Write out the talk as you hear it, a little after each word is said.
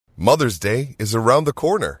Mother's Day is around the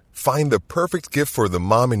corner. Find the perfect gift for the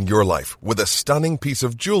mom in your life with a stunning piece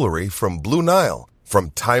of jewelry from Blue Nile.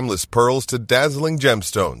 From timeless pearls to dazzling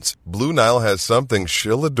gemstones, Blue Nile has something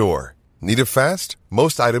she'll adore. Need it fast?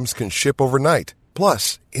 Most items can ship overnight.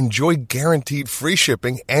 Plus, enjoy guaranteed free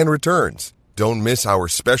shipping and returns. Don't miss our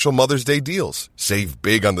special Mother's Day deals. Save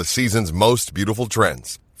big on the season's most beautiful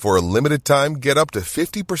trends. For a limited time, get up to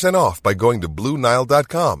 50% off by going to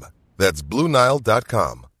BlueNile.com. That's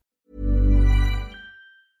BlueNile.com.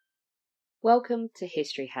 Welcome to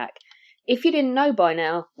History Hack. If you didn't know by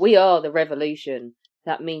now, we are the revolution.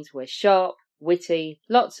 That means we're sharp, witty,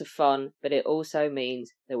 lots of fun, but it also means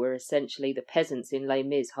that we're essentially the peasants in Les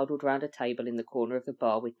Mis huddled round a table in the corner of the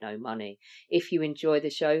bar with no money. If you enjoy the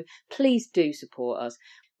show, please do support us.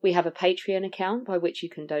 We have a Patreon account by which you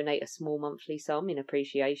can donate a small monthly sum in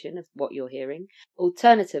appreciation of what you're hearing.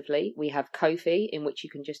 Alternatively, we have Ko-fi, in which you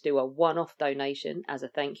can just do a one-off donation as a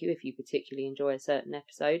thank you if you particularly enjoy a certain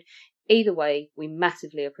episode. Either way, we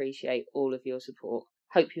massively appreciate all of your support.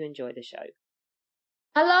 Hope you enjoy the show.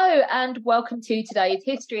 Hello and welcome to today's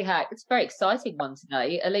History Hack. It's a very exciting one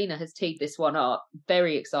today. Alina has teed this one up,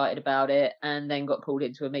 very excited about it, and then got pulled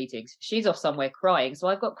into a meeting. She's off somewhere crying, so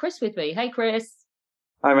I've got Chris with me. Hey, Chris.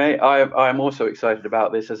 Hi, mate. I'm also excited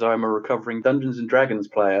about this as I'm a recovering Dungeons and Dragons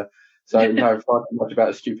player. So I know far too much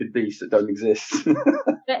about stupid beasts that don't exist. For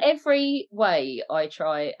every way I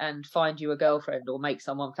try and find you a girlfriend or make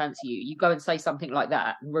someone fancy you, you go and say something like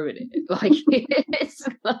that and ruin it. Like, it's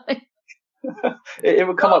like... it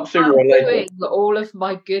will come up sooner or later. All of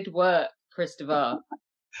my good work, Christopher.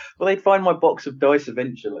 Well, they'd find my box of dice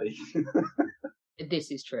eventually.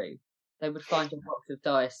 This is true. They would find a box of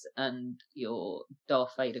dice and your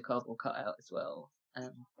Darth Vader cardboard cutout as well. I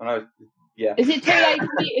know, yeah. Is it too late for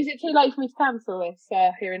me? Is it too late for me to cancel this?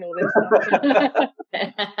 Hearing all this stuff.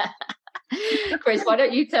 Chris, why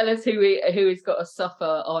don't you tell us who has got to suffer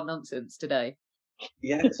our nonsense today?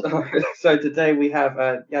 Yeah, so today we have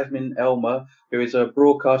Yasmin Elmer, who is a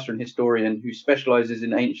broadcaster and historian who specialises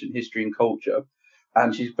in ancient history and culture,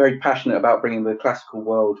 and she's very passionate about bringing the classical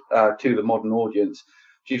world to the modern audience.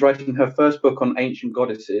 She's writing her first book on ancient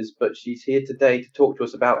goddesses, but she's here today to talk to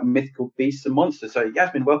us about mythical beasts and monsters. So,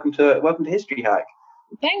 Yasmin, welcome to History Hack.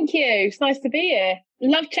 Thank you. It's nice to be here.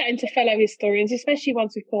 Love chatting to fellow historians, especially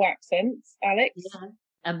ones with cool accents, Alex. Yeah.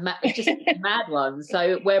 And just mad ones.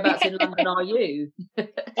 So whereabouts in London are you? I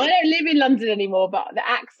don't live in London anymore, but the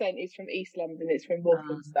accent is from East London. It's from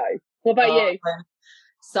Walthamstow. What about you?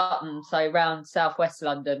 Sutton, so around southwest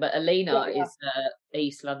London. But Alina is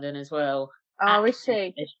East London as well. Oh, is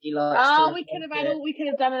she? We could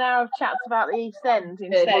have done an hour of chats about the East End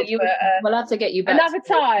instead. Well, we'll have to get you back. Another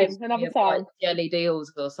time. Jelly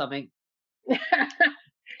deals or something. I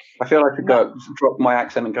feel like I could drop my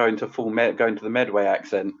accent and go into the Medway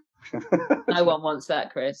accent. No one wants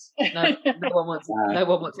that, Chris. No one wants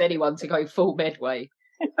anyone to go full Medway.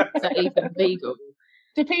 Is that even legal?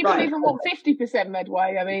 Do people even want 50%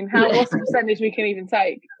 Medway? I mean, what's the percentage we can even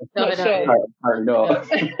take? Not sure. No.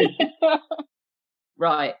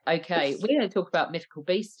 Right, okay. We're going to talk about mythical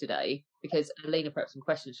beasts today because Alina prepped some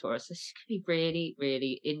questions for us. This is going to be really,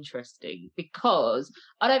 really interesting because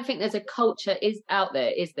I don't think there's a culture out there,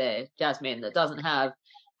 is there, Jasmine, that doesn't have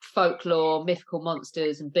folklore, mythical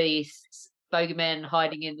monsters and beasts, bogeymen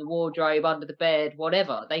hiding in the wardrobe, under the bed,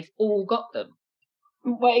 whatever. They've all got them.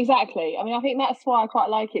 Well, exactly. I mean, I think that's why I quite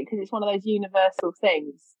like it because it's one of those universal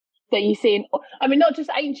things that you see in, I mean, not just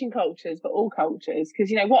ancient cultures, but all cultures.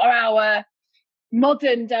 Because, what are our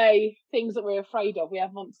modern day things that we're afraid of? We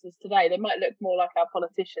have monsters today. They might look more like our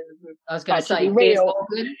politicians. I was going to say, real.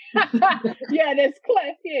 Yeah, there's quite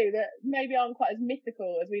a few that maybe aren't quite as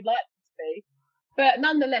mythical as we'd like them to be. But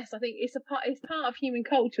nonetheless, I think it's part of human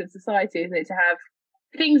culture and society, isn't it, to have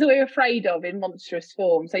things that we're afraid of in monstrous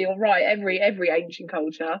form. So you're right, every ancient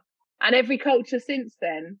culture and every culture since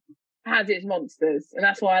then has its monsters. And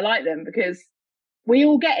that's why I like them, because we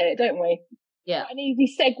all get it, don't we? Yeah. An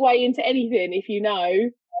easy segue into anything if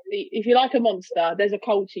if you like a monster, there's a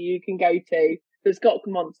culture you can go to that's got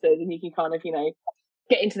monsters and you can kind of,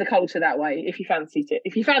 get into the culture that way if you fancy it.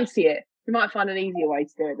 If you fancy it, you might find an easier way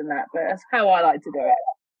to do it than that, but that's how I like to do it.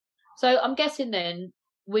 So I'm guessing then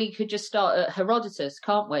we could just start at Herodotus,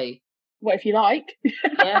 can't we? Well, if you like.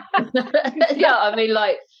 Yeah. Yeah, I mean,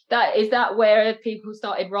 like, is that where people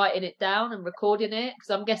started writing it down and recording it?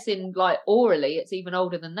 Because I'm guessing, like, orally, it's even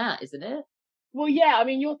older than that, isn't it? Well, yeah, I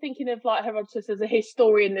mean, you're thinking of, like, Herodotus as a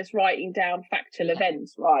historian that's writing down factual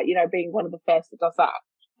events, right? Being one of the first that does that.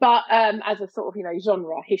 But as a sort of,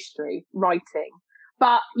 genre, history, writing.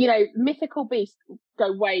 But, mythical beasts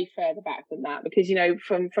go way further back than that because,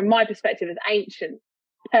 from my perspective as ancient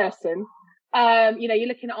person. You're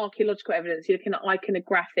looking at archaeological evidence, you're looking at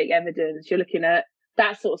iconographic evidence, you're looking at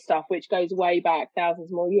that sort of stuff, which goes way back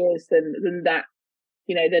thousands more years than that,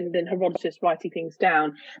 than Herodotus writing things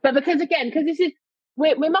down. But because this is,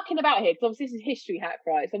 we're mucking about here, because obviously this is History Hack,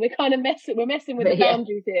 right? So we're kind of messing with the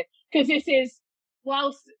boundaries here, because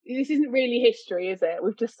whilst this isn't really history, is it?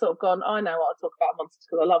 We've just sort of gone, I know what I'll talk about monsters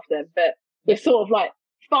because I love them, but we're sort of like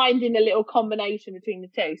finding a little combination between the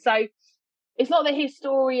two. So it's not that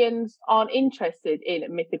historians aren't interested in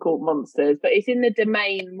mythical monsters, but it's in the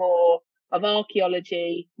domain more of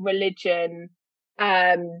archaeology, religion,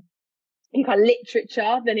 literature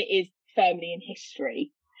than it is firmly in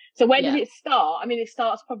history. So where does it start? I mean, it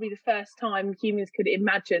starts probably the first time humans could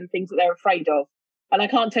imagine things that they're afraid of. And I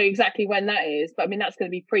can't tell you exactly when that is, but I mean, that's going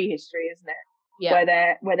to be prehistory, isn't it? Yeah.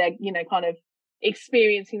 Where they're, kind of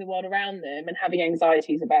experiencing the world around them and having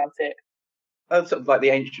anxieties about it. Sort of like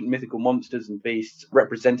the ancient mythical monsters and beasts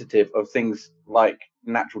representative of things like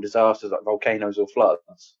natural disasters like volcanoes or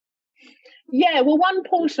floods. Yeah, well, one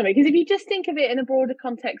portion of it, because if you just think of it in a broader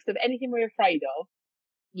context of anything we're afraid of,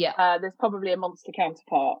 there's probably a monster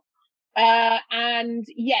counterpart. And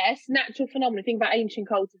yes, natural phenomena, think about ancient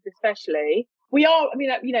cultures especially. We are, I mean,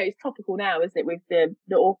 it's topical now, isn't it, with the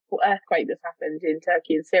awful earthquake that's happened in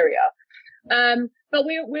Turkey and Syria. But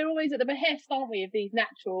we're always at the behest, aren't we, of these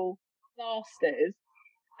natural disasters,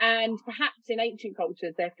 and perhaps in ancient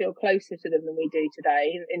cultures they feel closer to them than we do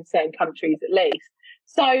today, in certain countries at least.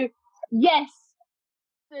 So yes,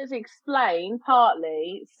 does explain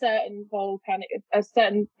partly certain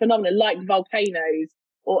phenomena like volcanoes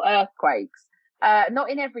or earthquakes. Not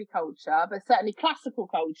in every culture, but certainly classical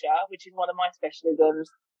culture, which is one of my specialisms,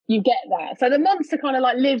 you get that. So the monster kind of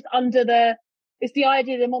like lives it's the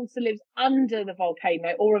idea the monster lives under the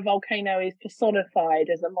volcano, or a volcano is personified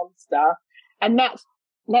as a monster. And that's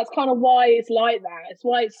kind of why it's like that. It's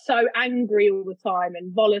why it's so angry all the time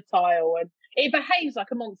and volatile, and it behaves like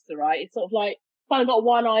a monster, right? It's sort of like kind of got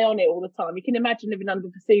one eye on it all the time. You can imagine living under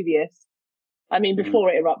Vesuvius. I mean, before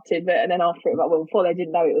it erupted, and then after it, before they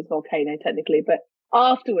didn't know it was a volcano technically, but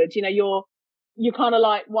afterwards, you're kind of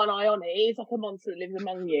like one eye on it. It's like a monster that lives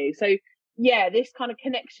among you. So yeah, this kind of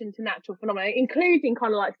connection to natural phenomena, including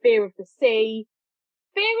kind of like fear of the sea,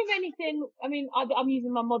 fear of anything. I mean, I'm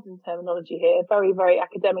using my modern terminology here, very, very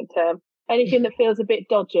academic term. Anything that feels a bit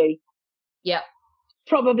dodgy. Yeah.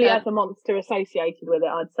 Probably has a monster associated with it,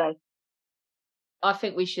 I'd say. I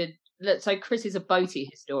think we should. So Chris is a boaty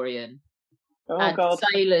historian. Oh, and God.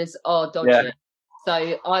 Sailors are dodgy. Yeah.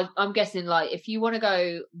 So I'm guessing, like, if you want to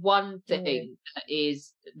go, one thing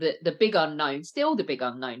is the big unknown, still the big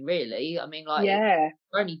unknown, really. I mean, like,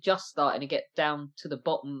 we're only just starting to get down to the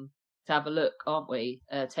bottom to have a look, aren't we,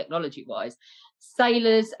 technology-wise?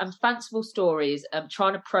 Sailors and fanciful stories,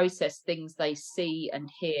 trying to process things they see and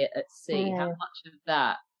hear at sea. How much of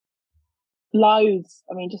that? Loads.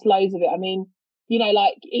 I mean, just loads of it. I mean,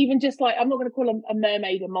 like, even just like, I'm not going to call a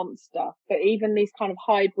mermaid a monster, but even these kind of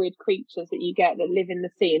hybrid creatures that you get that live in the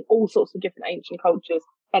sea in all sorts of different ancient cultures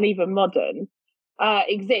and even modern,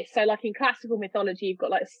 exist. So like in classical mythology, you've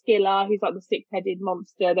got like Scylla, who's like the 6-headed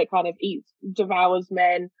monster that kind of devours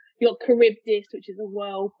men. You've got Charybdis, which is a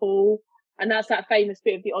whirlpool. And that's that famous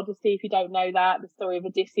bit of the Odyssey, if you don't know that, the story of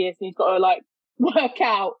Odysseus, and he's got to like work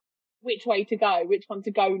out which way to go, which one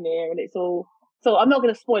to go near, and it's all. So I'm not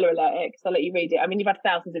going to spoiler alert it, because I'll let you read it. I mean, you've had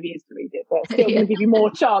thousands of years to read it, but still going to give you more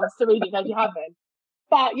chance to read it than you haven't.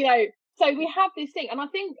 But, so we have this thing, and I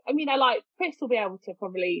think, like, Chris will be able to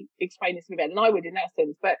probably explain this a bit better than I would in that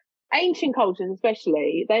sense, but ancient cultures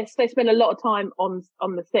especially, they spend a lot of time on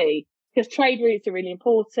the sea, because trade routes are really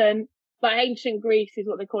important. Like ancient Greece is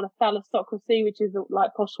what they call a thalassocracy, which is like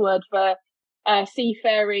a posh word for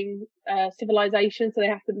seafaring civilization. So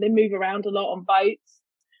they move around a lot on boats.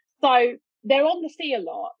 So they're on the sea a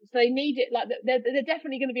lot, so they need it. Like they're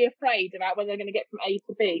definitely going to be afraid about whether they're going to get from A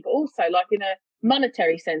to B, but also like in a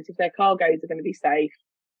monetary sense, if their cargoes are going to be safe.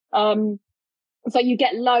 So you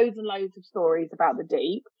get loads and loads of stories about the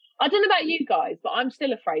deep. I don't know about you guys, but I'm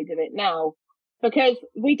still afraid of it now, because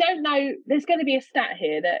we don't know. There's going to be a stat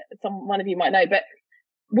here that one of you might know, but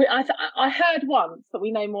I heard once that we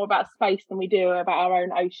know more about space than we do about our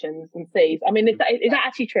own oceans and seas. I mean, is that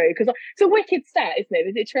actually true? Because it's a wicked stat, isn't it?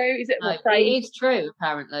 Is it true? Is it? No, it is true,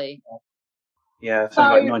 apparently. Yeah, so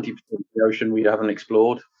like 90% of the ocean we haven't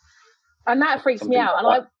explored. And that freaks me out. And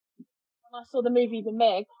when I saw the movie The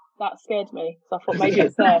Meg, that scared me. So I thought maybe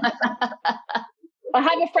it's there. I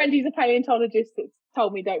have a friend who's a paleontologist that's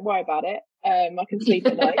told me don't worry about it. I can sleep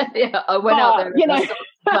at night. Yeah, I went out there with some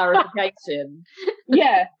clarification.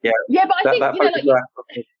 Yeah, but I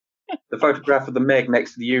think The photograph of the Meg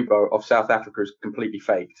next to the U-boat off South Africa is completely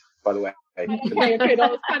faked, by the way. Okay, good. I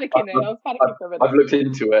was panicking then. I was panicking for a minute. I've looked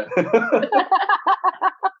into it.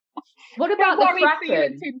 What about the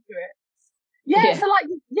Kraken? Yeah, so like,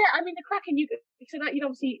 I mean, the Kraken,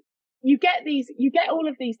 obviously, you get all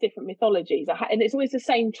of these different mythologies, and it's always the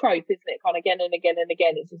same trope, isn't it? Kind of again and again and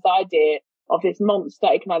again. It's this idea of this monster.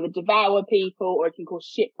 It can either devour people, or it can cause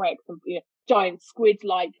shipwrecks and giant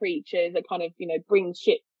squid-like creatures that kind of bring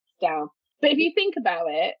ships down. But if you think about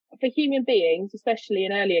it, for human beings, especially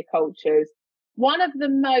in earlier cultures, one of the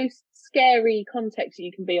most scary contexts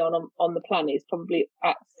you can be on the planet is probably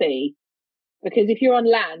at sea. Because if you're on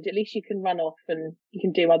land, at least you can run off and you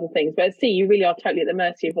can do other things. But at sea, you really are totally at the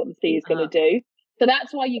mercy of what the sea is going to do. So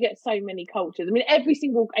that's why you get so many cultures. I mean, every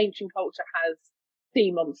single ancient culture has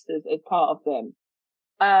sea monsters as part of them.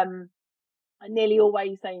 And nearly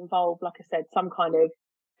always they involve, like I said, some kind of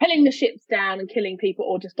pulling the ships down and killing people,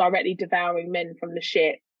 or just directly devouring men from the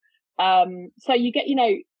ship. So you get,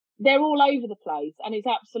 they're all over the place, and it's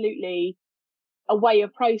absolutely a way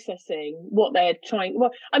of processing what they're trying. Well,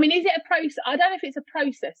 I mean, is it a process? I don't know if it's a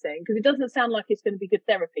processing, because it doesn't sound like it's going to be good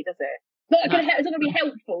therapy, does it? It's not going to be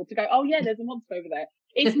helpful to go, oh yeah, there's a monster over there.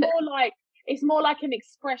 It's more like an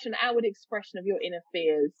outward expression of your inner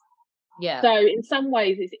fears. Yeah. So in some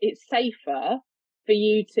ways, it's safer for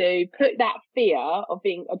you to put that fear of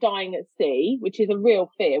dying at sea, which is a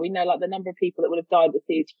real fear. We know, like, the number of people that would have died at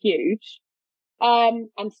sea is huge. And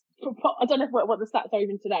I don't know what the stats are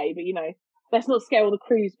even today, but let's not scare all the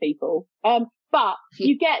cruise people. But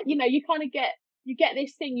you get, you get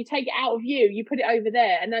this thing, you take it out of you put it over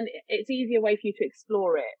there, and then it's an easier way for you to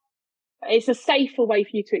explore it. It's a safer way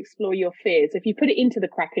for you to explore your fears. If you put it into the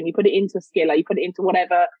Kraken, you put it into Scylla, you put it into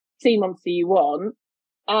whatever sea monster you want,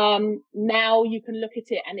 now you can look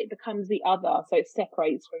at it and it becomes the other, so it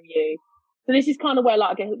separates from you. So this is kind of where,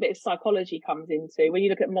 like, I guess a bit of psychology comes into. When you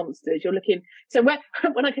look at monsters, you're looking, so when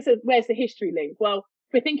like I said, where's the history link? Well,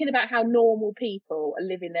 we're thinking about how normal people are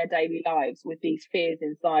living their daily lives with these fears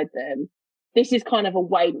inside them. This is kind of a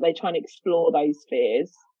way that they try and explore those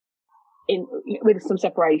fears with some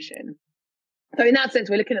separation. So in that sense,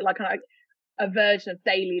 we're looking at like a version of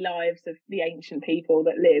daily lives of the ancient people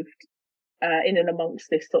that lived in and amongst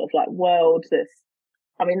this sort of like world.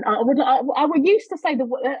 I would used to say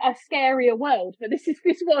a scarier world, but this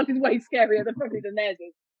world is way scarier than theirs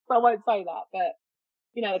is. So I won't say that, but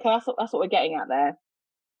that's what we're getting at there.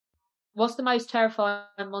 What's the most terrifying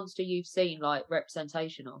monster you've seen, like,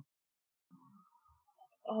 representation of?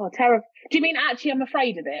 Oh, terrible. Do you mean actually I'm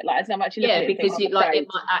afraid of it? Like, as I'm actually looking at it, because it might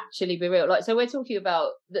actually be real. Like, so we're talking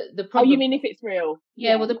about the problem. Oh, you mean if it's real?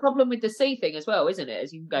 Yeah, well, the problem with the sea thing as well, isn't it?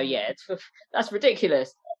 As you can go, that's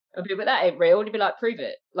ridiculous. But that ain't real. And you'd be like, prove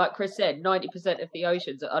it. Like Chris said, 90% of the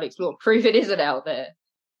oceans are unexplored. Prove it isn't out there.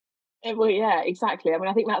 Well, yeah, exactly. I mean,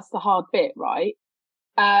 I think that's the hard bit, right?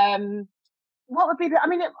 What would be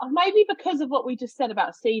maybe because of what we just said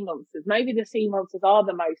about sea monsters, maybe the sea monsters are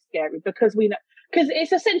the most scary because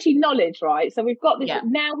it's essentially knowledge, right? So we've got this,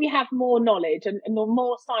 now we have more knowledge and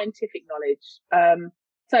more scientific knowledge.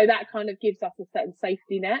 So that kind of gives us a certain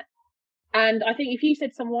safety net. And I think if you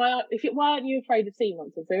said why aren't you afraid of sea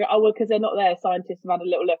monsters? Because they're not there. Scientists have had a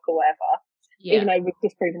little look or whatever. Yeah. Even though we've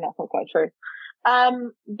just proven that's not quite true.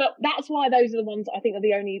 But that's why those are the ones I think are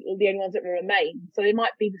the only ones that remain. So they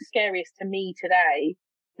might be the scariest to me today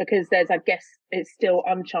because I guess it's still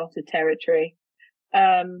uncharted territory,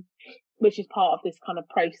 which is part of this kind of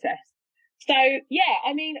process. So yeah,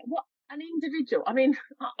 I mean, what an individual. I mean,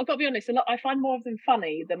 I've got to be honest, I find more of them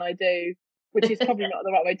funny than I do, which is probably not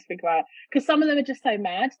the right way to think about it. Because some of them are just so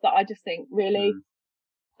mad that I just think, really,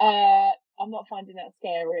 I'm not finding that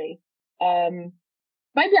scary.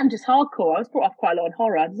 Maybe I'm just hardcore. I was brought up quite a lot on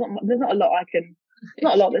horror. There's not a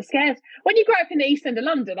lot that scares. When you grow up in the East End of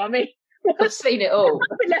London, I mean, I've seen it all.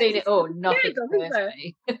 Nothing scares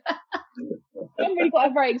me. I haven't really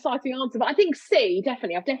got a very exciting answer, but I think sea,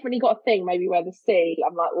 definitely. I've definitely got a thing maybe where the sea,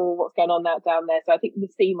 I'm like, oh, what's going on down there? So I think the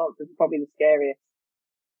sea monsters are probably the scariest.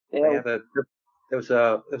 Yeah, there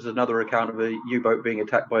was another account of a U-boat being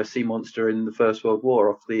attacked by a sea monster in the First World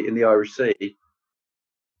War in the Irish Sea,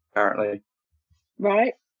 apparently.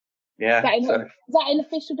 Right. Yeah. Is that in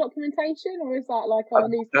official documentation, or is that like a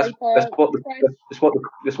newspaper? That's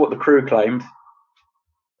what the crew claimed,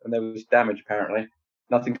 and there was damage apparently.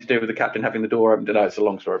 Nothing to do with the captain having the door open. No, it's a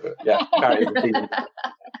long story, but yeah, apparently. No, but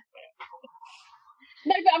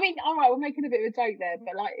I mean, all right, we're making a bit of a joke there,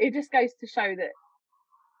 but like, it just goes to show that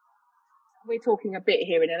we're talking a bit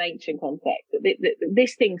here in an ancient context.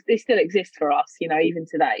 This still exists for us, even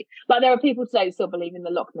today. Like, there are people today who still believe in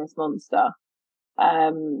the Loch Ness monster.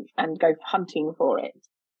 And go hunting for it.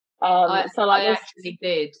 I actually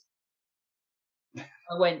did.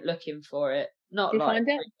 I went looking for it. Not Did you like find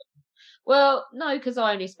it? Well, no, because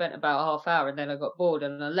I only spent about half hour and then I got bored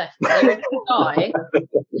and I left. There was a guy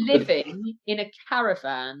living in a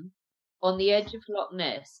caravan on the edge of Loch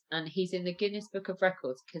Ness, and he's in the Guinness Book of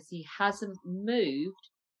Records because he hasn't moved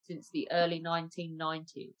since the early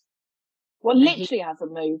 1990s. Well, literally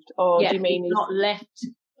hasn't moved, or do you mean he's not left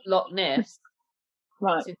Loch Ness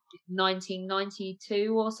right since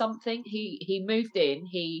 1992 or something? He moved in,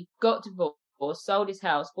 he got divorced, sold his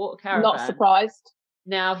house, bought a caravan. Not surprised.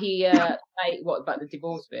 Now he what about the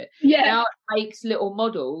divorce bit? Yeah. Now makes little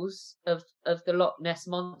models of the Loch Ness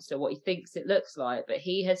monster, what he thinks it looks like, but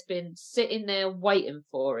he has been sitting there waiting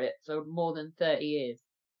for it for more than 30 years.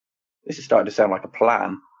 This is starting to sound like a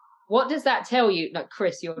plan. What does that tell you? No,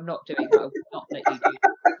 Chris, you're not doing that. I will not let you do.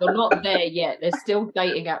 You're not there yet. There's still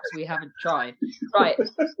dating apps we haven't tried. Right.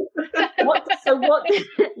 What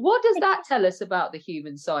does that tell us about the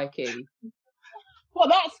human psyche? Well,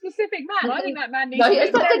 that specific man. I think that man needs.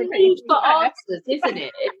 It's like the need for answers, isn't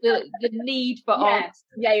it? It's the need for answers.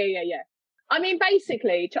 Yeah. I mean,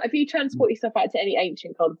 basically, if you transport yourself back to any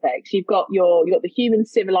ancient context, you've got the human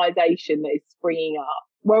civilization that is springing up.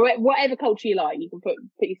 Whatever culture you like, you can put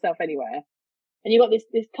yourself anywhere, and you've got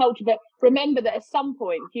this culture. But remember that at some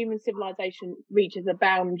point, human civilization reaches a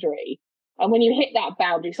boundary, and when you hit that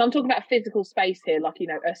boundary, so I'm talking about physical space here, like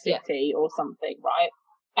a city or something, right?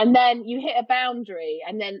 And then you hit a boundary,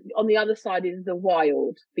 and then on the other side is the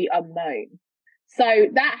wild, the unknown. So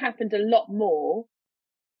that happened a lot more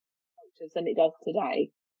than it does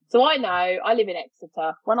today. So I know, I live in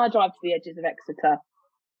Exeter. When I drive to the edges of Exeter,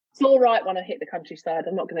 it's all right when I hit the countryside.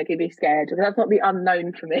 I'm not going to be scared because that's not the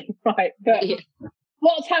unknown for me, right? But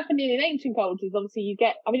what's happening in ancient cultures, obviously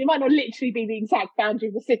it might not literally be the exact boundary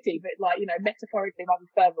of the city, but metaphorically it might be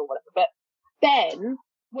further or whatever. But then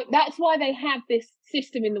that's why they have this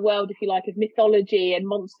system in the world, if you like, of mythology and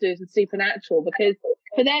monsters and supernatural, because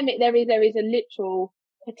for them there is a literal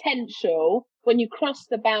potential when you cross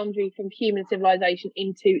the boundary from human civilization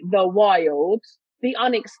into the wild, the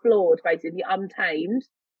unexplored, basically the untamed.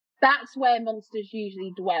 That's where monsters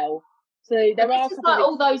usually dwell. So there are like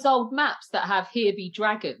all those old maps that have "Here be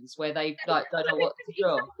dragons," where they don't know what to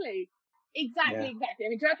draw. Exactly. I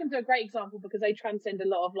mean, dragons are a great example because they transcend a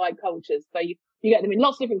lot of cultures. So you get them in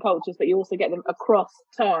lots of different cultures, but you also get them across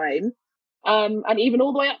time, and even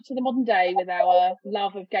all the way up to the modern day with our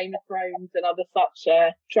love of Game of Thrones and other such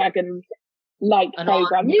dragon-like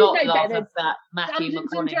programs. You know better. That Matthew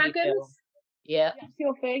McConaughey film. Yeah, that's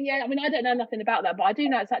your thing. Yeah, I mean, I don't know nothing about that, but I do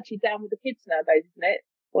know it's actually down with the kids nowadays, isn't it?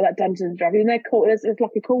 Or that Dungeons and Dragons. They're cool. It's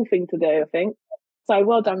like a cool thing to do, I think. So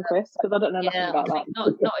well done, Chris, because I don't know nothing about that.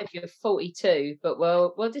 Not if you're 42, but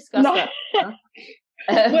we'll discuss that.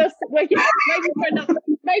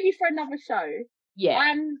 Maybe for another show.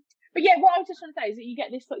 Yeah. But yeah, what I was just trying to say is that you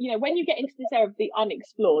get this, when you get into this area of the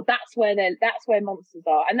unexplored, that's where monsters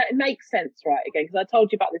are, and that makes sense, right? Again, because I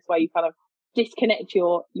told you about this way you kind of disconnect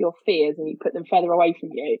your fears and you put them further away from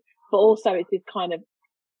you, but also it's this kind of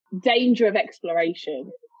danger of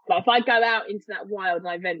exploration. Like if I go out into that wild and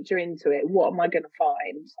I venture into it, what am I going to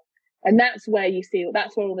find? And that's where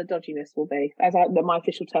that's where all the dodginess will be. My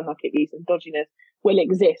official term I keep using, dodginess will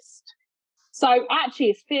exist. So actually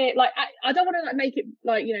it's fear, I don't want to make it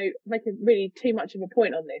make a really too much of a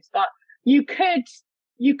point on this, but you could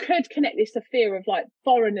connect this to fear of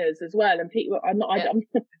foreigners as well. And people,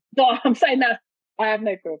 I'm saying that I have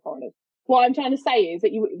no fear of foreigners. What I'm trying to say is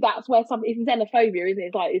that that's where it's xenophobia, isn't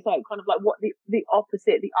it? It's like kind of like what the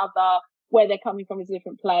opposite, the other, where they're coming from is a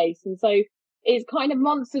different place. And so it's kind of,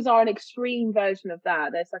 monsters are an extreme version of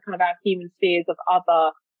that. There's kind of our human fears of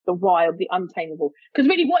other, the wild, the untamable. Because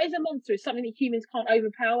really, what is a monster? Is something that humans can't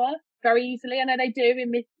overpower very easily. I know they do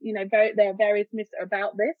in myth, there are various myths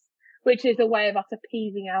about this, which is a way of us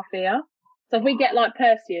appeasing our fear. So if we get like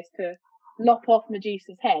Perseus to lop off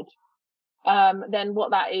Medusa's head, then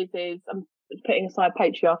what that is I'm putting aside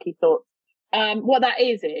patriarchy thoughts. What that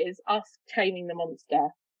is us taming the monster.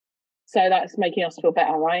 So that's making us feel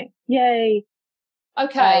better, right? Yay.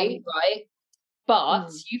 Okay, right. But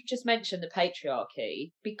you've just mentioned the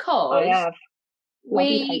patriarchy because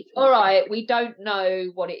we don't know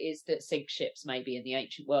what it is that sinks ships maybe in the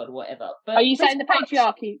ancient world or whatever. But are you saying the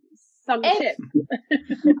patriarchy sunk the ship?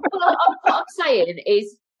 Well, what I'm saying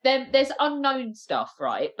is there's unknown stuff,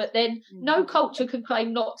 right? But then no culture can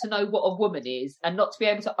claim not to know what a woman is and not to be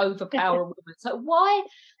able to overpower a woman. So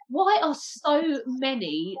why are so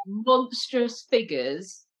many monstrous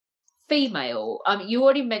figures female? I mean, you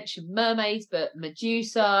already mentioned mermaids, but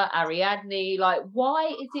Medusa, Ariadne, why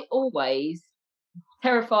is it always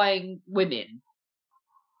terrifying women?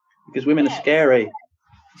 Because women are scary.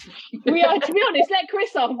 We are, to be honest. Let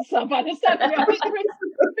Chris answer. But I think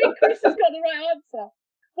Chris has got the right answer.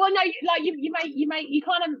 Well, no, like you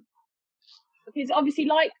kind of, because obviously,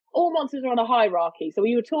 like, all monsters are on a hierarchy. So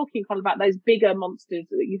we were talking kind of about those bigger monsters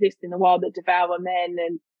that exist in the wild that devour men,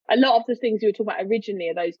 and a lot of the things you were talking about originally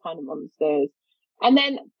are those kind of monsters. And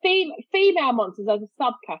then female monsters as a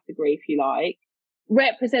subcategory, if you like,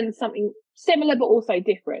 represent something similar but also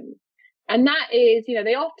different. And that is,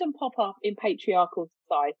 they often pop up in patriarchal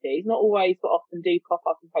societies, not always, but often do pop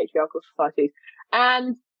up in patriarchal societies.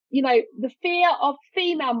 And, the fear of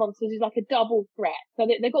female monsters is like a double threat. So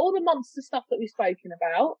they've got all the monster stuff that we've spoken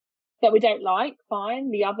about that we don't like,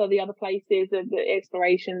 fine. The other places, the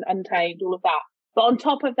exploration, Untamed, all of that. But on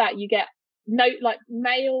top of that, you get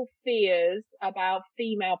male fears about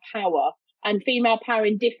female power, and female power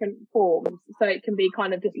in different forms. So it can be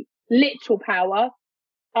kind of just literal power,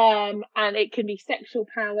 and it can be sexual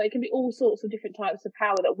power. It can be all sorts of different types of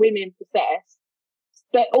power that women possess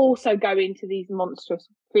that also go into these monstrous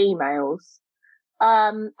females.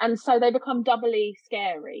 And so they become doubly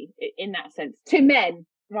scary in that sense to men,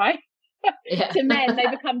 right? Yeah. To men, they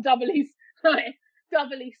become doubly scary.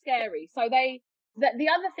 So the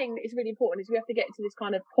other thing that is really important is we have to get to this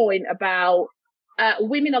kind of point about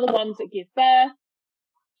women are the ones that give birth.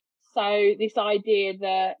 So this idea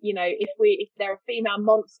that, if there are female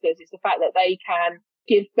monsters, it's the fact that they can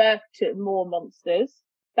give birth to more monsters.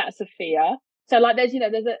 That's a fear. So like there's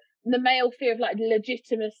the male fear of like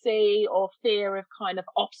legitimacy or fear of kind of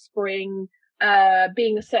offspring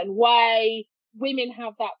being a certain way. Women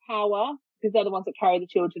have that power because they're the ones that carry the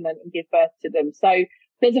children and give birth to them. So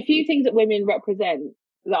there's a few things that women represent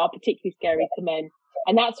that are particularly scary to men.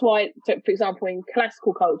 And that's why, so for example, in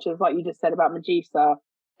classical cultures, like you just said about Medusa,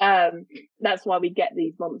 that's why we get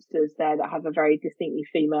these monsters there that have a very distinctly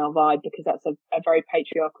female vibe, because that's a very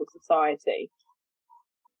patriarchal society.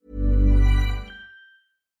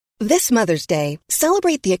 This Mother's Day,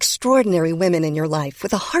 celebrate the extraordinary women in your life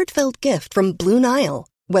with a heartfelt gift from Blue Nile.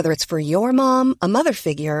 Whether it's for your mom, a mother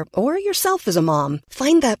figure, or yourself as a mom,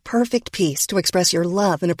 find that perfect piece to express your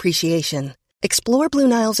love and appreciation. Explore Blue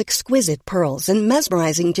Nile's exquisite pearls and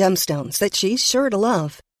mesmerizing gemstones that she's sure to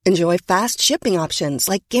love. Enjoy fast shipping options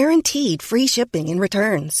like guaranteed free shipping and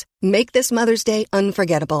returns. Make this Mother's Day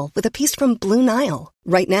unforgettable with a piece from Blue Nile.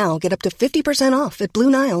 Right now, get up to 50% off at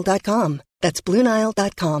BlueNile.com. That's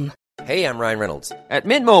BlueNile.com. Hey, I'm Ryan Reynolds. At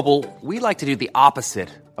Mint Mobile, we like to do the opposite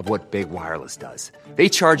of what Big Wireless does. They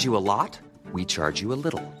charge you a lot, we charge you a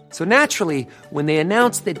little. So naturally, when they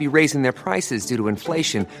announced they'd be raising their prices due to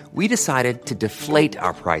inflation, we decided to deflate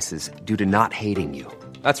our prices due to not hating you.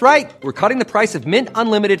 That's right. We're cutting the price of Mint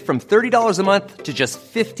Unlimited from $30 a month to just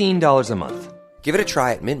 $15 a month. Give it a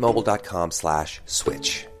try at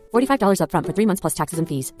mintmobile.com/switch. $45 up front for 3 months plus taxes and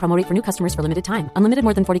fees. Promo rate for new customers for limited time. Unlimited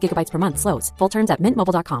more than 40 gigabytes per month. Slows full terms at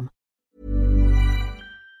mintmobile.com.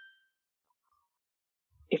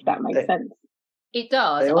 If that makes sense. It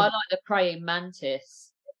does. I like the praying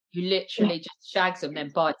mantis who literally just shags them, then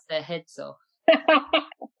bites their heads off.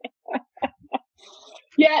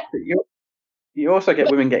 Yeah. You also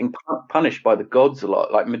get women getting punished by the gods a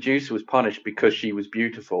lot. Like Medusa was punished because she was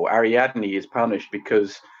beautiful. Ariadne is punished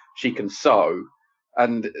because she can sew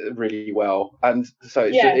and really well. And so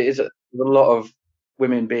it is a lot of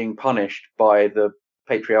women being punished by the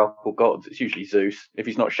patriarchal gods. It's usually Zeus. If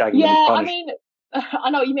he's not shagging them, he's punished. I mean, I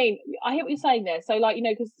know what you mean. I hear what you're saying there. So, like,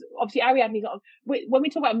 because obviously Ariadne's not. When we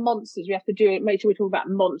talk about monsters, we have to make sure we talk about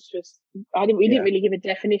monstrous. We didn't really give a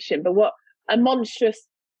definition, but what a monstrous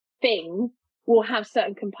thing will have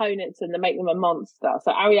certain components and they make them a monster.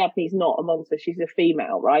 So Ariadne's not a monster; she's a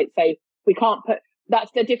female, right? So we can't put.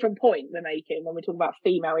 That's the different point we're making when we talk about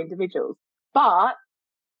female individuals. But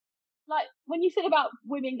like when you said about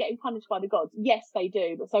women getting punished by the gods, yes, they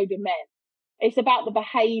do, but so do men. It's about the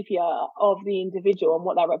behaviour of the individual and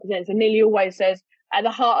what that represents. And nearly always says at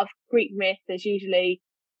the heart of Greek myth, there's usually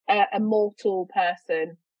a mortal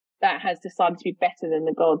person that has decided to be better than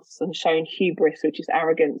the gods and shown hubris, which is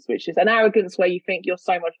arrogance, which is an arrogance where you think you're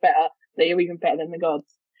so much better that you're even better than the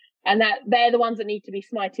gods. And that they're the ones that need to be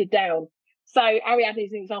smited down. So Ariadne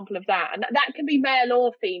is an example of that. And that can be male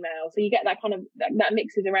or female. So you get that kind of, that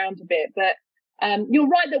mixes around a bit. But you're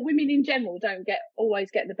right that women in general don't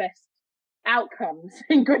always get the best outcomes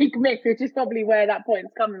in Greek myth, which is probably where that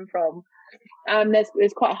point's coming from.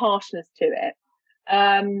 There's quite a harshness to it.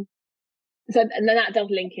 So, and then that does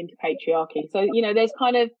link into patriarchy. So, there's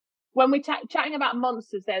kind of, when we're chatting about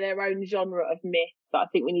monsters, they're their own genre of myth that I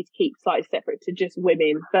think we need to keep slightly separate to just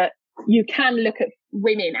women. But you can look at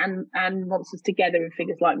women and monsters together in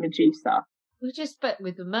figures like Medusa. Well, just but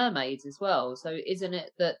with the mermaids as well. So isn't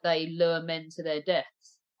it that they lure men to their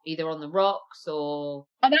deaths, either on the rocks or?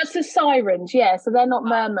 Oh, that's the sirens, yeah. So they're not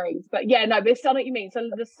mermaids, but yeah, no, but I know what you mean. So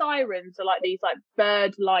the sirens are like these like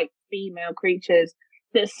bird-like female creatures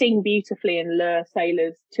that sing beautifully and lure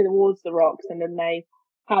sailors towards the rocks, and then they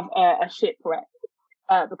have a shipwreck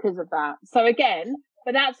because of that. So again,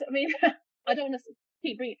 but that's, I mean, I don't want to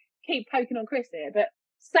keep poking on Chris here, but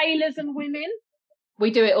sailors and women. We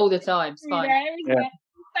do it all the time. It's fine. There?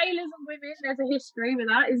 Sailors and women, there's a history with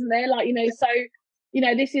that, isn't there? Like, so,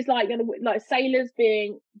 this is like sailors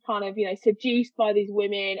being kind of, seduced by these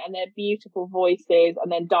women and their beautiful voices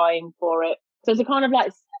and then dying for it. So it's a kind of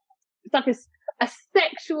like, it's like a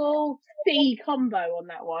sexual sea combo on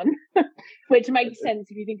that one, which makes sense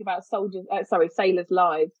if you think about sailors'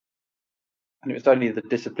 lives. And it was only the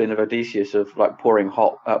discipline of Odysseus of like pouring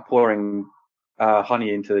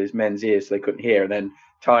honey into his men's ears so they couldn't hear, and then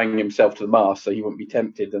tying himself to the mast so he wouldn't be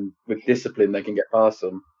tempted, and with discipline they can get past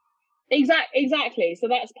them. Exactly. So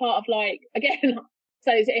that's part of like, again,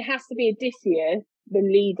 so it has to be Odysseus, the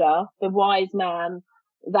leader, the wise man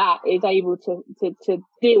that is able to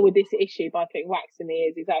deal with this issue by putting wax in the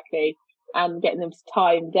ears, exactly, and getting them to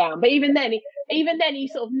tie him down. But even then he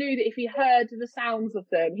sort of knew that if he heard the sounds of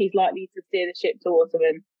them, he's likely to steer the ship towards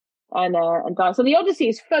them and die. So the Odyssey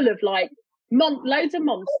is full of like loads of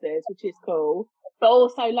monsters, which is cool, but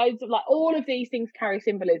also loads of like, all of these things carry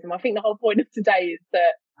symbolism. I think the whole point of today is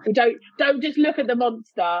that we don't just look at the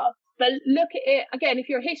monster, but look at it again. If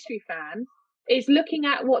you're a history fan, it's looking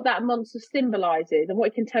at what that monster symbolizes and what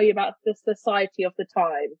it can tell you about the society of the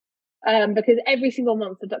time. Because every single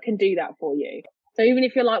monster can do that for you. So even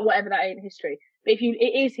if you're like, whatever, that ain't history, but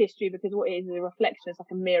it is history, because what it is a reflection. It's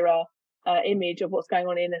like a mirror image of what's going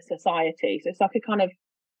on in a society. So it's like a kind of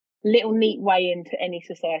little neat way into any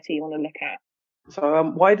society you want to look at. So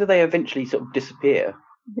why do they eventually sort of disappear?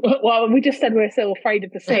 Well, we just said we're still afraid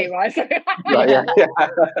of the sea, right? Yeah.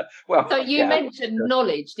 Well, so you mentioned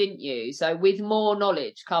knowledge, didn't you? So with more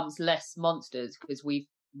knowledge comes less monsters, because we've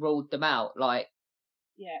ruled them out. But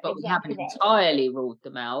exactly, we haven't entirely ruled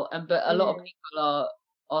them out. But a lot of people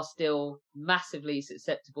are still massively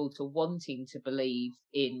susceptible to wanting to believe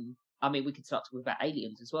in. I mean, we could start talking about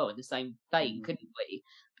aliens as well in the same vein, couldn't we?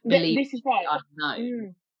 This is right.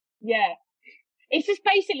 Unknown. Yeah, it's just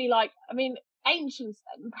basically like, I mean,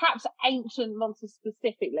 perhaps ancient monsters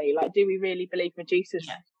specifically. Like, do we really believe Medusa's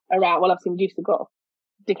around? Well, obviously Medusa got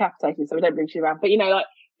decapitated, so we don't believe she's around. But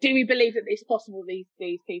do we believe that it's possible these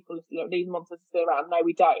people, these monsters are still around? No,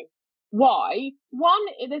 we don't. Why? One,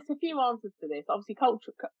 there's a few answers to this. Obviously,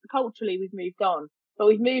 culturally, we've moved on. But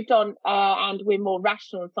we've moved on, and we're more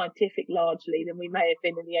rational and scientific largely than we may have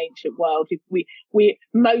been in the ancient world.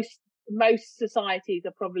 Most societies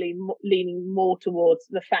are probably leaning more towards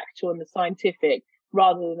the factual and the scientific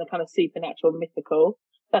rather than the kind of supernatural and mythical.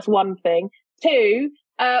 That's one thing. Two,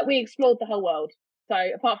 we explored the whole world. So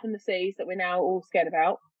apart from the seas that we're now all scared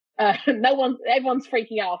about, everyone's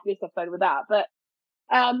freaking out after this episode with that. But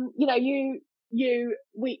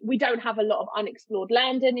we don't have a lot of unexplored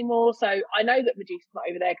land anymore. So I know that Medusa's not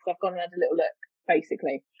over there because I've gone and had a little look,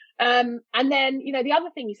 basically. And then, the other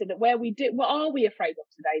thing you said, that what are we afraid of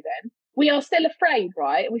today then? We are still afraid,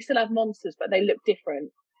 right? We still have monsters, but they look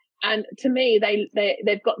different. And to me,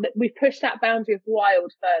 we've pushed that boundary of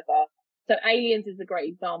wild further. So aliens is a great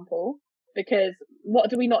example, because what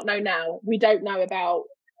do we not know now? We don't know about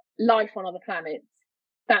life on other planets.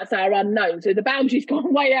 That's our unknown. So the boundary's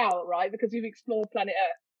gone way out, right? Because we've explored planet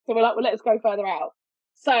Earth. So we're like, well, let's go further out.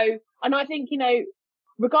 So, and I think,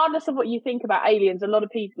 regardless of what you think about aliens, a lot of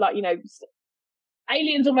people,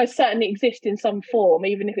 aliens almost certainly exist in some form,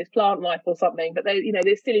 even if it's plant life or something. But they're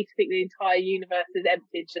silly to think the entire universe is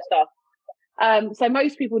empty to stuff. So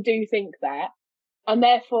most people do think that, and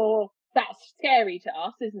therefore that's scary to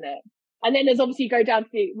us, isn't it? And then there's obviously, you go down to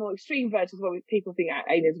the more extreme versions where people think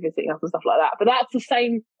aliens are visiting us and stuff like that. But that's the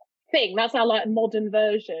same thing. That's our modern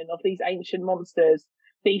version of these ancient monsters,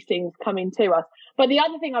 these things coming to us. But the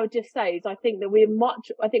other thing I would just say is I think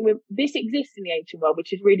that this exists in the ancient world,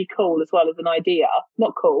 which is really cool as well as an idea.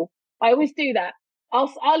 Not cool. I always do that.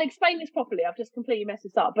 I'll explain this properly. I've just completely messed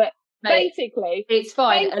this up. But basically, it's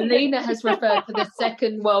fine. Alina has referred to the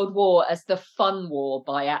Second World War as the fun war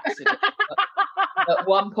by accident at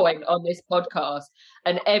one point on this podcast,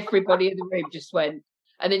 and everybody in the room just went,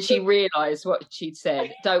 and then she realised what she'd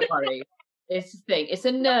said. Don't worry, it's a thing. It's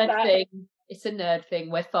a nerd thing. It's a nerd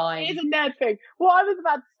thing. We're fine. It is a nerd thing. What I was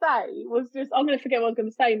about to say was just, I'm going to forget what I was going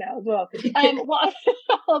to say now as well.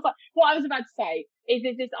 What I was about to say is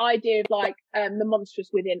there's this idea of the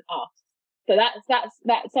monstrous within us. So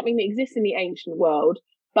that's something that exists in the ancient world,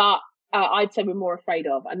 but I'd say we're more afraid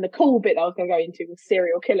of. And the cool bit that I was going to go into was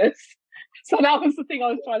serial killers. So that was the thing I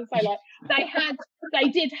was trying to say. Like they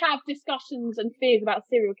did have discussions and fears about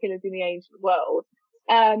serial killers in the ancient world.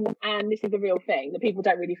 And this is a real thing that people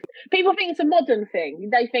don't really. People think it's a modern thing.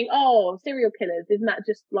 They think, oh, serial killers, isn't that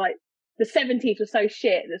just like the 70s were so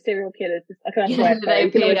shit that serial killers? They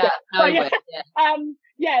appeared out of nowhere.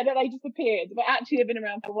 That they just appeared, but actually they've been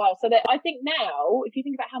around for a while. So that I think now, if you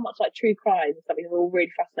think about how much like true crime is something we're all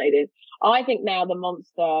really fascinated, I think now the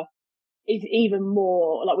monster is even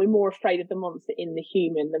more like we're more afraid of the monster in the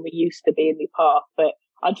human than we used to be in the past. But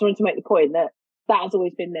I just wanted to make the point that has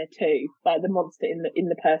always been there too, like the monster in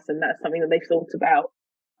the person. That's something that they've thought about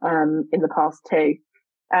in the past too,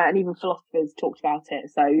 and even philosophers talked about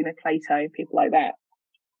it. So Plato, people like that.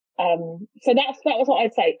 So that was what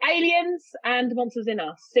I'd say. Aliens and monsters in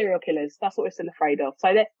us, serial killers. That's what we're still afraid of.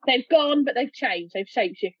 So they've gone, but they've changed. They've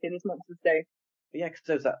shapeshifted as monsters do. Yeah, because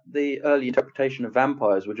there's the early interpretation of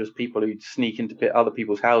vampires were just people who'd sneak into other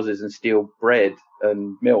people's houses and steal bread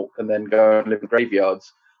and milk, and then go and live in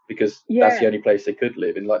graveyards because that's the only place they could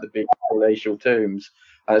live, in like the big palatial tombs.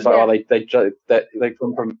 And it's like, they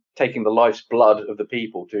come from taking the life's blood of the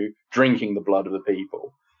people to drinking the blood of the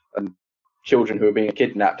people, and children who are being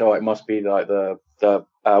kidnapped. Oh, it must be like the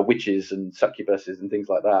witches and succubuses and things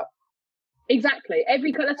like that. Exactly.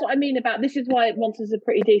 That's what I mean about this. Is why monsters are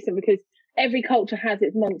pretty decent, because every culture has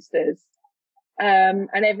its monsters. And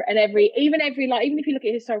every even if you look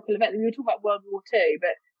at historical events, we were talking about World War II,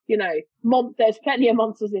 but there's plenty of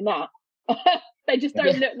monsters in that. They just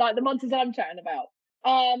don't look like the monsters I'm chatting about.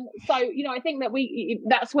 So I think that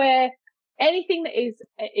that's where anything that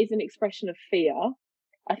is an expression of fear,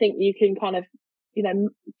 I think you can kind of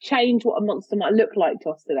change what a monster might look like to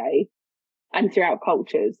us today and throughout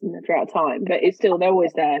cultures and throughout time, but they're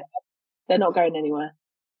always there. They're not going anywhere.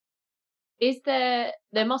 Is there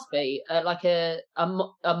must be like a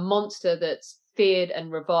monster that's feared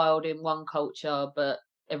and reviled in one culture, but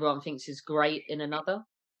everyone thinks is great in another?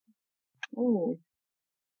 Oh,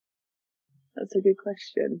 that's a good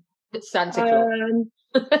question. It's Santa Claus.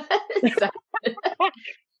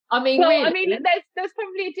 I mean, there's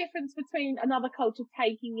probably a difference between another culture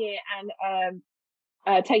taking it and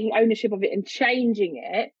taking ownership of it and changing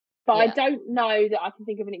it. But I don't know that I can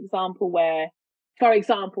think of an example where, for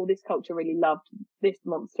example, this culture really loved this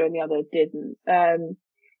monster and the other didn't.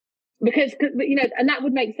 Because and that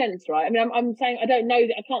would make sense, right? I mean, I'm saying I don't know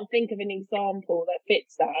that I can't think of an example that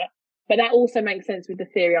fits that, but that also makes sense with the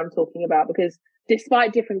theory I'm talking about, because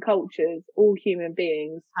despite different cultures, all human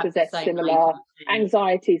beings possess similar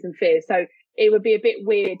anxieties and fears. So it would be a bit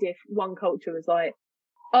weird if one culture was like,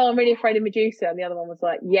 oh, I'm really afraid of Medusa, and the other one was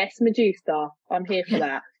like, yes, Medusa, I'm here for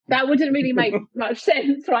that. That wouldn't really make much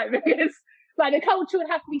sense, right? Because like the culture would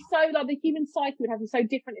have to be so, like the human psyche would have to be so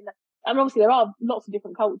different and obviously there are lots of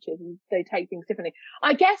different cultures and they take things differently.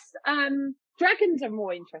 I guess dragons are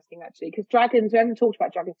more interesting actually, because dragons, we haven't talked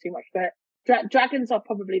about dragons too much, but dragons are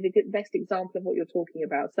probably the best example of what you're talking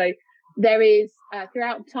about. So there is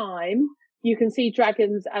throughout time you can see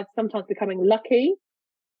dragons as sometimes becoming lucky,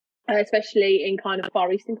 especially in kind of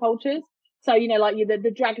Far Eastern cultures. So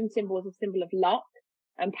the dragon symbol is a symbol of luck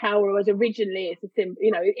and power, whereas originally it's a symbol,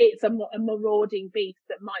 it's a marauding beast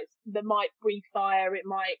that might breathe fire, it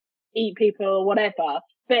might eat people or whatever,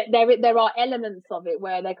 but there are elements of it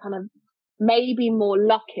where they're kind of maybe more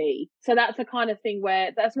lucky. So that's a kind of thing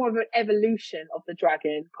where that's more of an evolution of the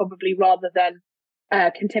dragon, probably, rather than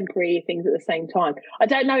contemporary things at the same time. I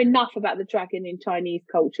don't know enough about the dragon in Chinese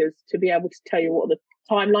cultures to be able to tell you what the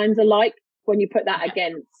timelines are like when you put that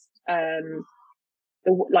against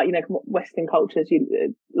Western cultures,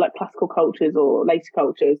 like classical cultures or later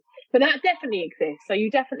cultures. But that definitely exists. So you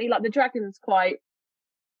definitely, like, the dragon's quite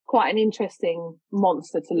an interesting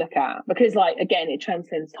monster to look at, because again, it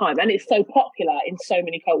transcends time and it's so popular in so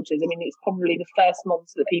many cultures. I mean, it's probably the first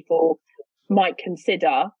monster that people might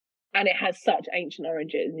consider, and it has such ancient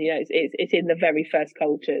origins. It's in the very first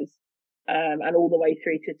cultures, and all the way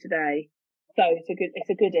through to today. So it's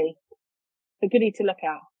a goodie to look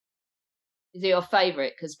at. Is it your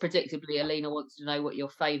favourite? Because predictably, Alina wants to know what your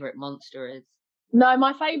favourite monster is. No,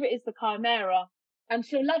 my favourite is the Chimera. And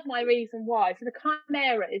she'll love my reason why. So the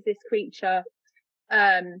Chimera is this creature,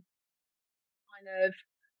 kind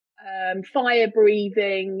of fire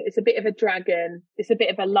breathing. It's a bit of a dragon. It's a bit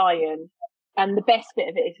of a lion. And the best bit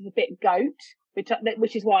of it is it's a bit goat,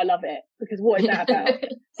 which is why I love it. Because what is that about?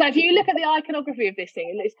 So if you look at the iconography of this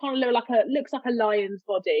thing, it's kind of looks like a lion's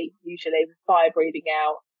body, usually, with fire breathing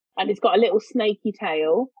out. And it's got a little snaky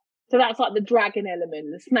tail. So that's like the dragon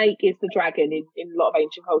element. The snake is the dragon in a lot of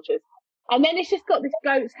ancient cultures. And then it's just got this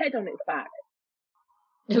goat's head on its back.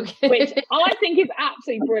 which I think is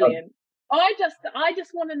absolutely brilliant. I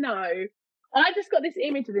just want to know. I just got this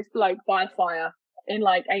image of this bloke by a fire in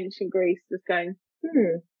like ancient Greece, just going,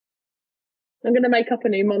 I'm going to make up a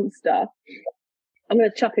new monster. I'm going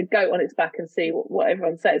to chuck a goat on its back and see what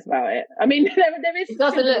everyone says about it. I mean, there is. It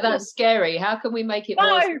doesn't look that scary. How can we make it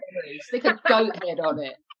more scary? Stick a goat head on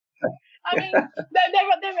it. I mean,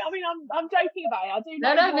 I'm joking about it. I do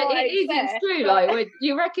know. No, but it's true. Like,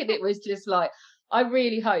 you reckon it was just like? I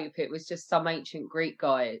really hope it was just some ancient Greek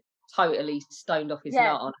guy totally stoned off his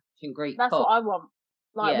nut on ancient Greek. That's what I want.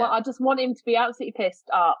 Like, I just want him to be absolutely pissed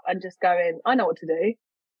up and just going, I know what to do.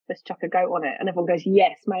 Let's chuck a goat on it, and everyone goes,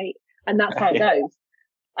 yes, mate, and that's how it goes.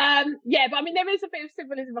 But I mean, there is a bit of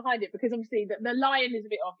symbolism behind it, because obviously the lion is a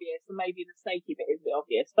bit obvious, and maybe the snaky bit is a bit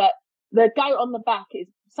obvious, but the goat on the back is,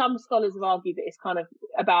 some scholars have argued that it's kind of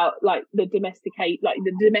about like the domestic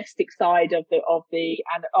side of the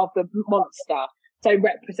monster. So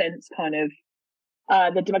represents kind of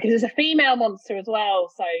because it's a female monster as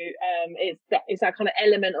well. So it's that kind of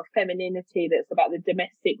element of femininity that's about the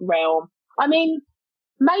domestic realm. I mean,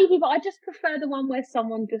 maybe, but I just prefer the one where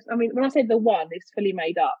someone just, I mean, when I say the one, it's fully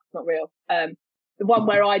made up, it's not real. The one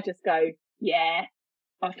where I just go, yeah,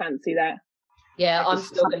 I fancy that. Yeah, I'm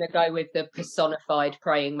still going to go with the personified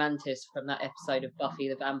praying mantis from that episode of Buffy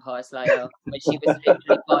the Vampire Slayer, where she was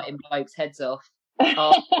literally biting blokes' heads off.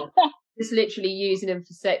 Just literally using them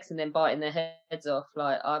for sex and then biting their heads off.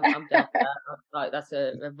 Like, I'm down with that. Like, that's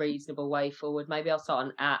a reasonable way forward. Maybe I'll start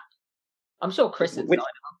an app. I'm sure Chris would sign up.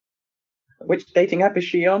 Which dating app is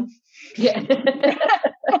she on? Yeah.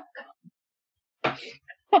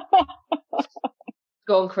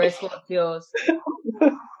 Go on, Chris. What's yours?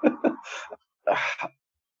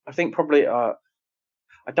 I think probably, I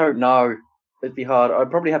don't know. It'd be hard.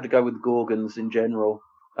 I'd probably have to go with Gorgons in general.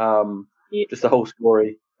 Just the whole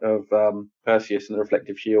story of Perseus and the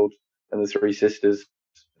reflective shield and the three sisters.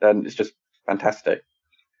 And it's just fantastic.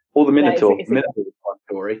 Or the Minotaur. The Minotaur is a fun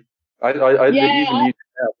story. I even use it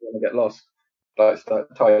now when I get lost. Like, start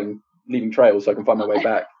leaving trails so I can find my way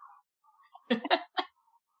back.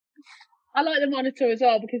 I like the Minotaur as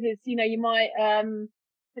well, because it's, you might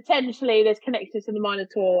potentially there's connections to the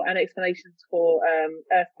Minotaur and explanations for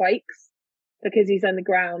earthquakes, because he's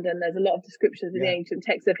underground, and there's a lot of descriptions in the ancient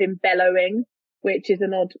texts of him bellowing, which is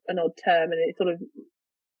an odd term, and it sort of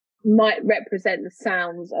might represent the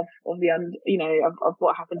sounds of of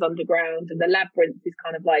what happens underground, and the labyrinth is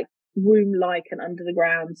kind of like womb-like and under the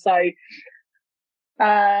ground. So it's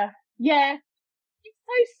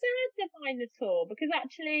so sad, the Minotaur, because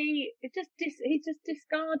actually he's just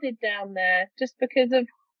discarded down there just because of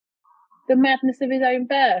the madness of his own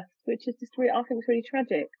birth, which is just I think it's really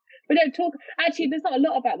tragic. We don't talk, actually, there's not a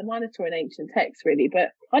lot about the Minotaur in ancient texts really, but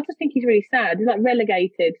I just think he's really sad. He's like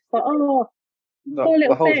relegated. It's like, poor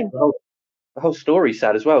little thing. The whole story's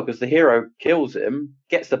sad as well, because the hero kills him,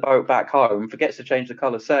 gets the boat back home, forgets to change the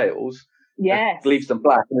colour sails, leaves them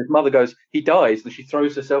black, and his mother goes, he dies, and she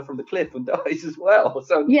throws herself from the cliff and dies as well.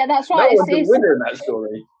 So that's right. No one's a winner in that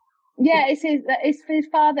story. Yeah, it's his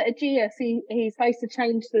father Aegeus. He's supposed to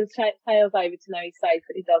change the sails over to know he's safe,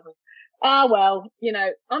 but he doesn't. Well,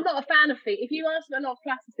 I'm not a fan of Theseus. If you ask a lot of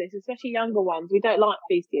classicists, especially younger ones, we don't like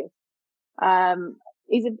Theseus.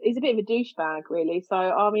 He's a bit of a douchebag, really. So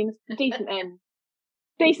I mean, it's a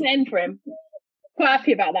decent end for him. Quite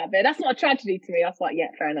happy about that bit. That's not a tragedy to me. I was like, yeah,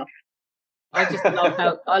 fair enough. I just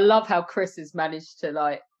love how Chris has managed to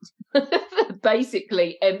like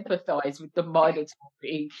basically empathise with the Minotaur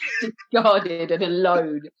being discarded and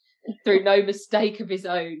alone through no mistake of his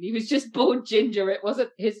own. He was just born ginger. It wasn't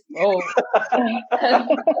his fault.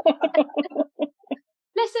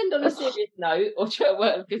 Let's end on a serious note, or because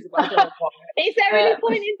is there any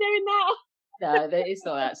point in doing that? No, it's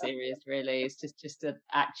not that serious, really. It's just an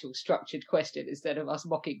actual structured question instead of us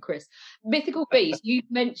mocking Chris. Mythical beasts you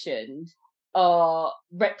mentioned are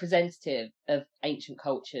representative of ancient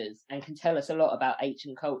cultures and can tell us a lot about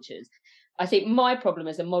ancient cultures. I think my problem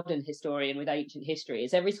as a modern historian with ancient history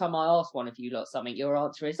is every time I ask one of you lot something, your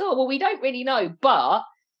answer is, oh, well, we don't really know. But,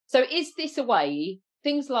 so is this a way,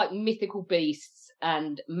 things like mythical beasts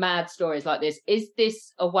and mad stories like this, is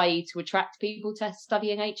this a way to attract people to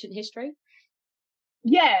studying ancient history?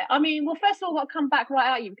 Yeah, I mean, well, first of all, I've got to come back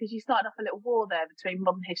right at you because you started off a little war there between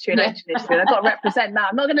modern history and ancient history. I've got to represent that.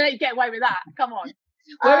 I'm not going to let you get away with that. Come on.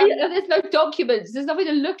 There's no documents. There's nothing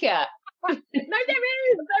to look at. No, there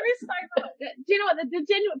is so much. Do you know what? The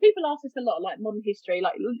genuine people ask us a lot, like modern history.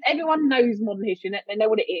 Like everyone knows modern history, they know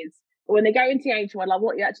what it is. But when they go into the ancient one, like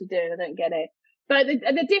what you're actually doing, I don't get it. But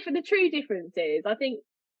the true difference is, I think,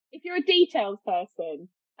 if you're a details person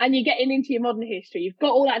and you're getting into your modern history. You've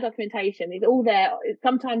got all that documentation. It's all there.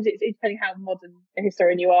 Sometimes it's depending how modern a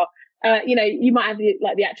historian you are. You might have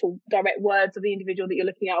the actual direct words of the individual that you're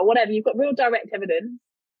looking at or whatever. You've got real direct evidence.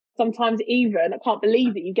 Sometimes even, I can't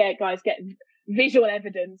believe that you guys get visual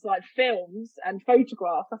evidence like films and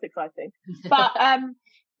photographs. That's exciting. But, but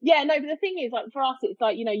the thing is, like, for us, it's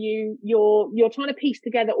like, you're trying to piece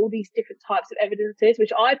together all these different types of evidences,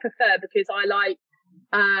 which I prefer because I like,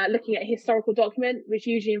 looking at a historical document, which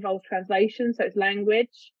usually involves translation. So it's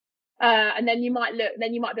language. And then you might be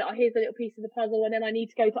like, oh, here's a little piece of the puzzle. And then I need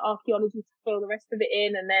to go to archaeology to fill the rest of it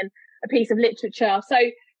in. And then a piece of literature.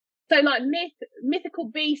 So like mythical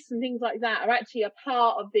beasts and things like that are actually a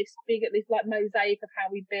part of this like mosaic of how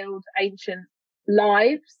we build ancient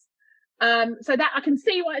lives. So that I can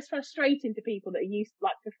see why it's frustrating to people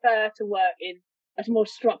that prefer to work in a more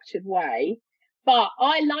structured way. But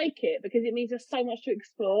I like it because it means there's so much to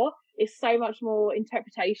explore. It's so much more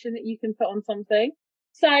interpretation that you can put on something.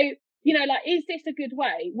 So, is this a good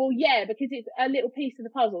way? Well, yeah, because it's a little piece of the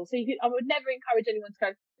puzzle. So I would never encourage anyone to go,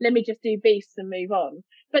 let me just do beasts and move on.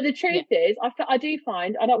 But the truth is, I do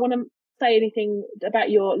find, I don't want to say anything about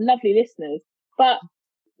your lovely listeners, but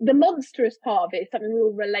the monstrous part of it is something we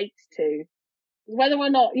all relate to. Whether or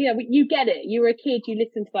not, you get it. You were a kid, you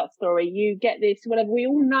listened to that story, you get this, whatever, we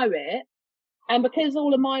all know it. And because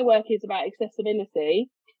all of my work is about accessibility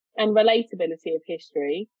and relatability of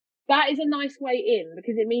history, that is a nice way in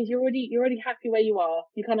because it means you're already happy where you are.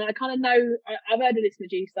 I kind of know, I've heard of this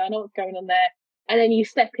Medusa, I know what's going on there. And then you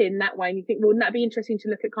step in that way and you think, well, wouldn't that be interesting to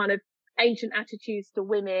look at kind of ancient attitudes to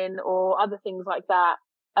women or other things like that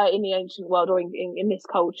in the ancient world or in this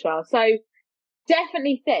culture. So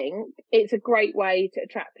definitely think it's a great way to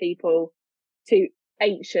attract people to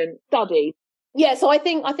ancient studies. Yeah, so I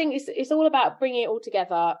think it's all about bringing it all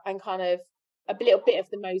together and kind of a little bit of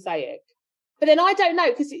the mosaic. But then I don't know,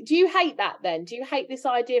 because do you hate that then? Do you hate this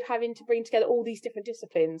idea of having to bring together all these different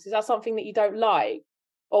disciplines? Is that something that you don't like?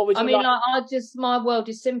 Or would you my world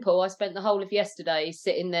is simple. I spent the whole of yesterday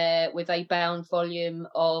sitting there with a bound volume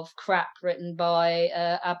of crap written by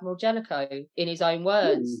Admiral Jellicoe in his own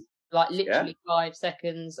words, literally 5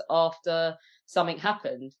 seconds after something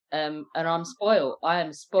happened. And I'm spoiled. I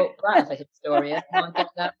am a spoiled brat of a historian. And I get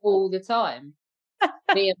that all the time.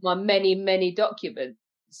 Me and my many, many documents.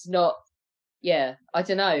 I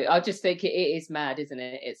don't know. I just think it is mad, isn't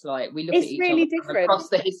it? It's like we look at each really other different across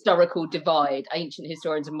the historical divide, ancient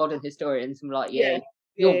historians and modern historians. I'm like, you're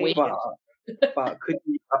weird. But could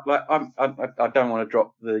you? I don't want to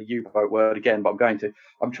drop the U-boat word again, but I'm going to.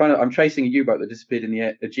 I'm chasing a U-boat that disappeared in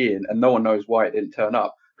the Aegean, and no one knows why it didn't turn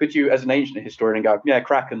up. Could you, as an ancient historian, go, yeah,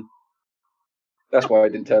 Kraken? That's why it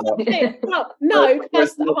didn't turn up. No,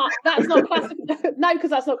 that's not classical. No, because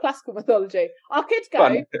that's not classical mythology. I could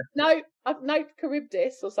go, no,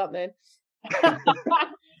 Charybdis or something.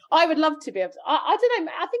 I would love to be able to. I don't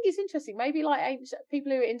know. I think it's interesting. Maybe like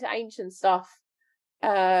people who are into ancient stuff.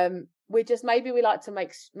 We like to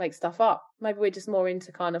make stuff up. Maybe we're just more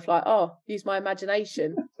into kind of like, use my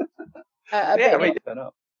imagination. Turn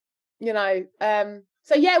up.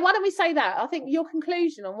 So yeah, why don't we say that? I think your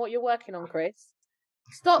conclusion on what you're working on, Chris.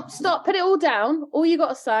 Stop, put it all down. All you got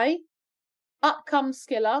to say, up comes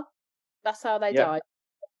Scylla. That's how they died.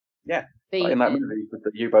 Yeah. Like in that movie with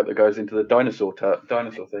the U-boat that goes into the dinosaur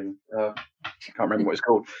thing. I can't remember what it's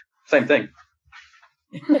called. Same thing.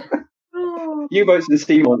 U-Boats and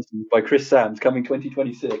Sea Monsters by Chris Sands, coming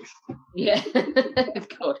 2026. Yeah.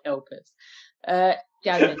 God help us.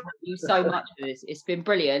 Jasmine, thank you so much for this. It's been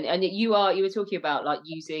brilliant. And you were talking about like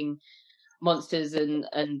using monsters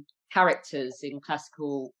and characters in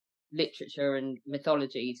classical literature and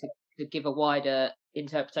mythology to give a wider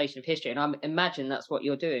interpretation of history. And I imagine that's what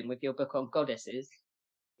you're doing with your book on goddesses.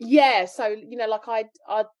 Yeah, so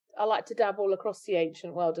I like to dabble across the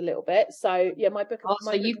ancient world a little bit. So yeah, my book.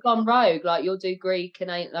 So you've gone rogue, like you'll do Greek and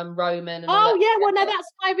Roman. And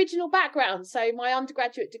that's my original background. So my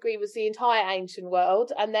undergraduate degree was the entire ancient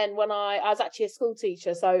world, and then when I was actually a school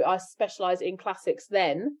teacher, so I specialised in classics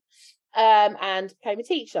then, and became a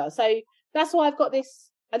teacher. So that's why I've got this.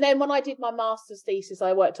 And then when I did my master's thesis,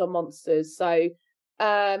 I worked on monsters. So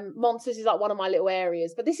monsters is like one of my little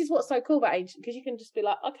areas. But this is what's so cool about ancient, because you can just be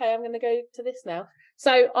like, okay, I'm going to go to this now.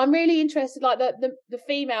 So I'm really interested, like the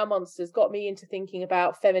female monsters got me into thinking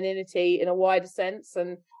about femininity in a wider sense.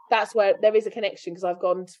 And that's where there is a connection, because I've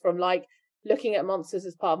gone from like looking at monsters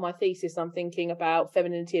as part of my thesis, I'm thinking about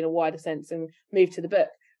femininity in a wider sense and moved to the book.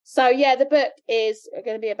 So yeah, the book is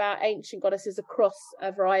going to be about ancient goddesses across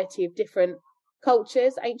a variety of different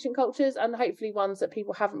cultures, ancient cultures, and hopefully ones that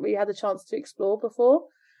people haven't really had the chance to explore before.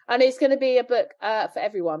 And it's going to be a book for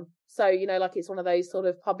everyone. So, you know, like it's one of those sort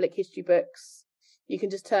of public history books. You can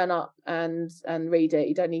just turn up and read it.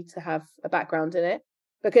 You don't need to have a background in it,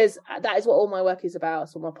 because that is what all my work is about.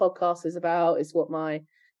 It's what my podcast is about. It's what my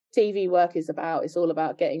TV work is about. It's all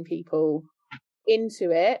about getting people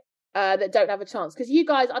into it that don't have a chance. Because you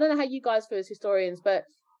guys, I don't know how you guys feel as historians, but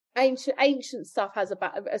ancient stuff has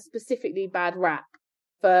a specifically bad rap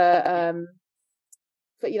for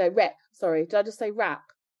you know, rep. Sorry, did I just say rap?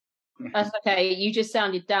 That's okay. You just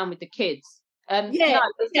sounded down with the kids. Yeah,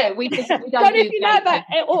 we don't I don't know if you know about.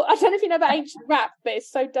 I don't know if you know about ancient rap, but it's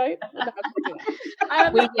so dope.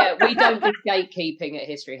 We don't do gatekeeping at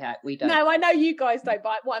History Hack. We don't. No, I know you guys don't.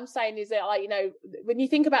 But what I'm saying is that, like, you know, when you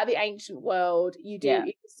think about the ancient world, you do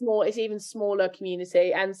it's even smaller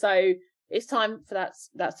community, and so it's time for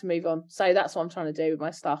that to move on. So that's what I'm trying to do with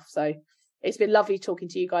my stuff. So it's been lovely talking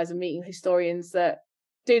to you guys and meeting historians that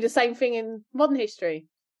do the same thing in modern history.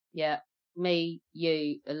 Yeah, me,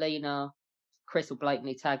 you, Alina, Chris will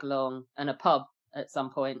blatantly tag along, and a pub at some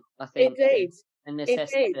point, I think. Indeed. A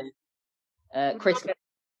necessity.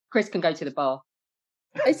 Chris can go to the bar.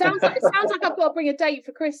 It sounds like I've got to bring a date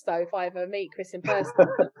for Chris, though, if I ever meet Chris in person.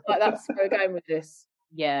 Like, that's where we're going with this.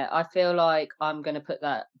 Yeah, I feel like I'm going to put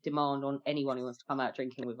that demand on anyone who wants to come out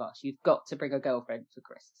drinking with us. You've got to bring a girlfriend for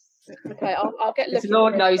Chris. Okay, I'll get looking.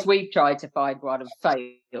 Lord knows we've tried to find one and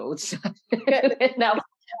failed. So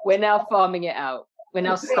we're now farming it out. We're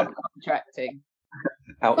now subcontracting.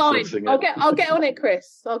 Fine. I'll get on it,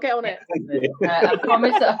 Chris. I'll get on it.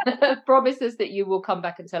 Promise us that you will come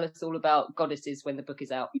back and tell us all about Goddesses when the book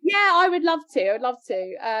is out. Yeah, I would love to.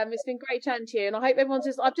 It's been great chatting to you, and I hope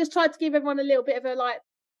I've just tried to give everyone a little bit of a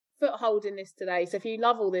foothold in this today. So if you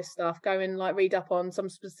love all this stuff, go and read up on some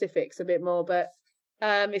specifics a bit more. But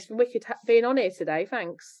it's been wicked being on here today.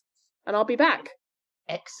 Thanks, and I'll be back.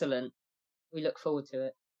 Excellent. We look forward to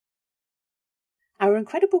it. Our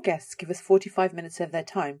incredible guests give us 45 minutes of their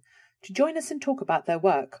time to join us and talk about their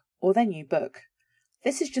work or their new book.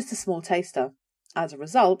 This is just a small taster. As a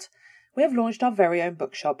result, we have launched our very own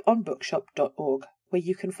bookshop on bookshop.org, where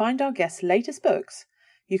you can find our guests' latest books,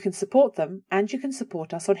 you can support them, and you can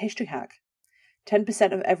support us on History Hack.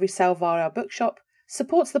 10% of every sale via our bookshop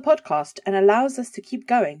supports the podcast and allows us to keep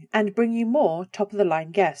going and bring you more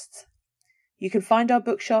top-of-the-line guests. You can find our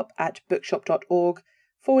bookshop at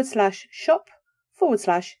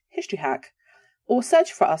bookshop.org/shop/History Hack, or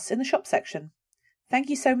search for us in the shop section. Thank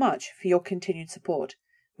you so much for your continued support.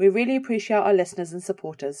 We really appreciate our listeners and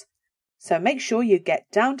supporters. So make sure you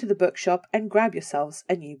get down to the bookshop and grab yourselves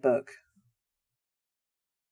a new book.